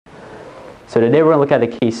So today we're going to look at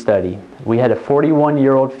a case study. We had a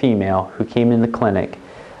 41-year-old female who came in the clinic.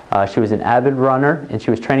 She was an avid runner and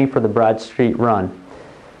she was training for the Broad Street Run.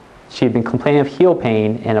 She had been complaining of heel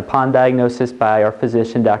pain, and upon diagnosis by our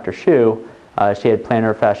physician, Dr. Shu, she had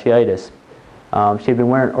plantar fasciitis. She had been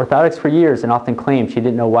wearing orthotics for years and often claimed she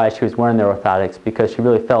didn't know why she was wearing the orthotics because she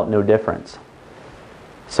really felt no difference.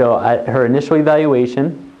 So at her initial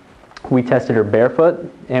evaluation, we tested her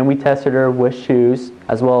barefoot and we tested her with shoes,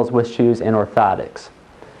 as well as with shoes and orthotics.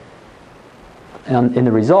 In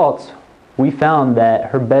the results, we found that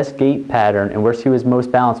her best gait pattern and where she was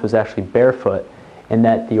most balanced was actually barefoot, and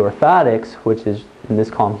that the orthotics, which is in this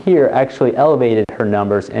column here, actually elevated her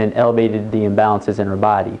numbers and elevated the imbalances in her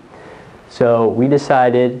body. So we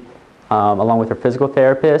decided, along with her physical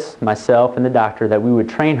therapist, myself, and the doctor, that we would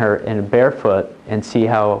train her in barefoot and see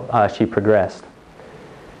how she progressed.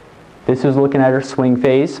 This was looking at her swing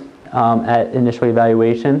phase at initial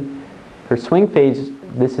evaluation. Her swing phase,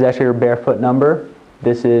 this is actually her barefoot number.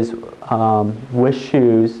 This is with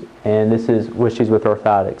shoes, and this is with shoes with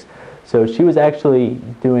orthotics. So she was actually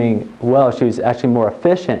doing well. She was actually more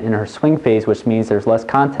efficient in her swing phase, which means there's less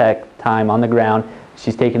contact time on the ground.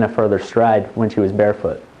 She's taking a further stride when she was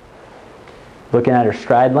barefoot. Looking at her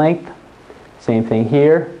stride length, same thing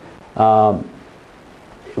here.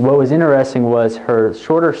 What was interesting was her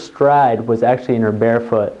shorter stride was actually in her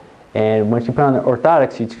barefoot, and when she put on the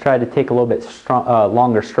orthotics, she tried to take a little bit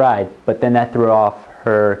longer stride, but then that threw off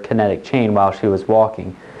her kinetic chain while she was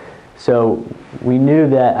walking. So we knew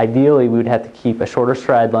that ideally we would have to keep a shorter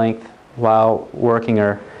stride length while working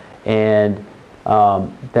her, and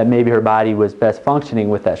that maybe her body was best functioning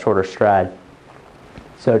with that shorter stride.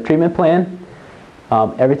 So treatment plan,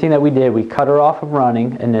 everything that we did, we cut her off of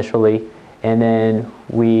running initially, and then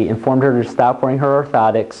we informed her to stop wearing her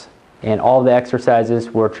orthotics, and all the exercises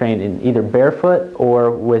were trained in either barefoot or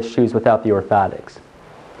with shoes without the orthotics.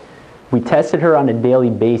 We tested her on a daily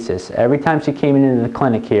basis. Every time she came into the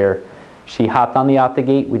clinic here, she hopped on the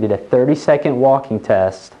OptoGait. We did a 30-second walking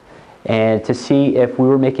test, and to see if we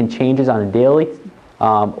were making changes on a daily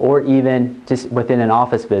or even just within an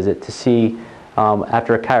office visit to see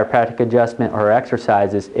after a chiropractic adjustment or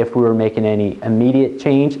exercises if we were making any immediate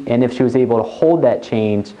change, and if she was able to hold that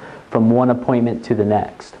change from one appointment to the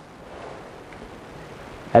next.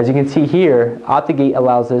 As you can see here, OptoGait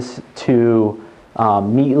allows us to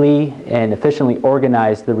neatly and efficiently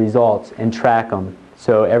organize the results and track them.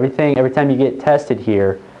 So every time you get tested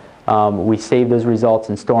here, we save those results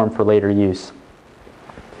and store them for later use.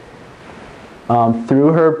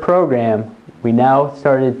 Through her program, we now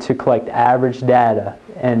started to collect average data,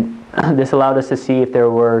 and this allowed us to see if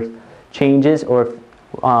there were changes or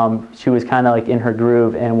if she was kind of like in her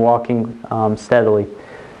groove and walking steadily.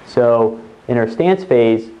 So in her stance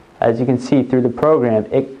phase, as you can see through the program,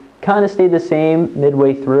 it kind of stayed the same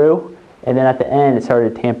midway through, and then at the end it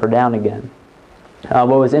started to tamper down again.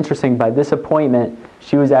 What was interesting, by this appointment,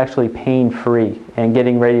 she was actually pain-free and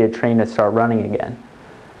getting ready to train to start running again.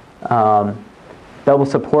 Double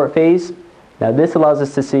support phase. Now this allows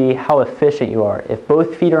us to see how efficient you are. If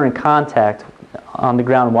both feet are in contact on the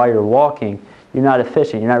ground while you're walking, you're not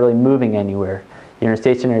efficient. You're not really moving anywhere. You're in a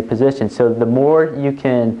stationary position. So the more you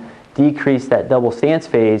can decrease that double stance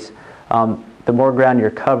phase, the more ground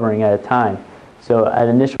you're covering at a time. So at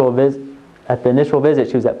the initial visit,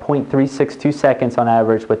 she was at 0.362 seconds on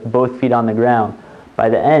average with both feet on the ground. By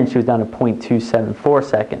the end, she was down to 0.274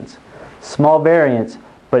 seconds. Small variance,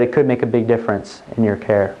 but it could make a big difference in your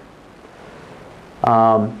care.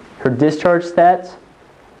 Her discharge stats,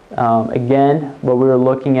 again, what we were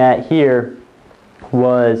looking at here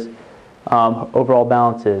was overall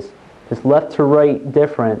balances. This left to right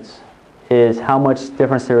difference is how much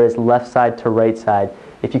difference there is left side to right side.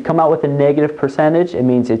 If you come out with a negative percentage, it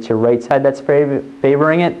means it's your right side that's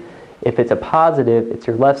favoring it. If it's a positive, it's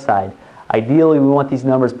your left side. Ideally, we want these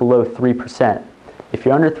numbers below 3%. If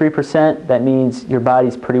you're under 3%, that means your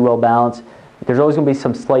body's pretty well balanced. There's always going to be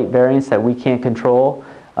some slight variance that we can't control,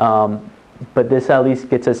 but this at least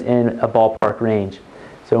gets us in a ballpark range.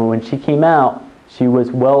 So when she came out, she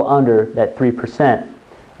was well under that 3%.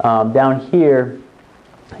 Down here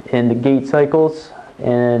in the gait cycles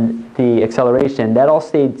and the acceleration, that all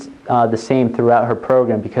stayed the same throughout her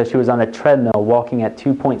program because she was on a treadmill walking at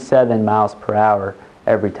 2.7 miles per hour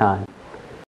every time.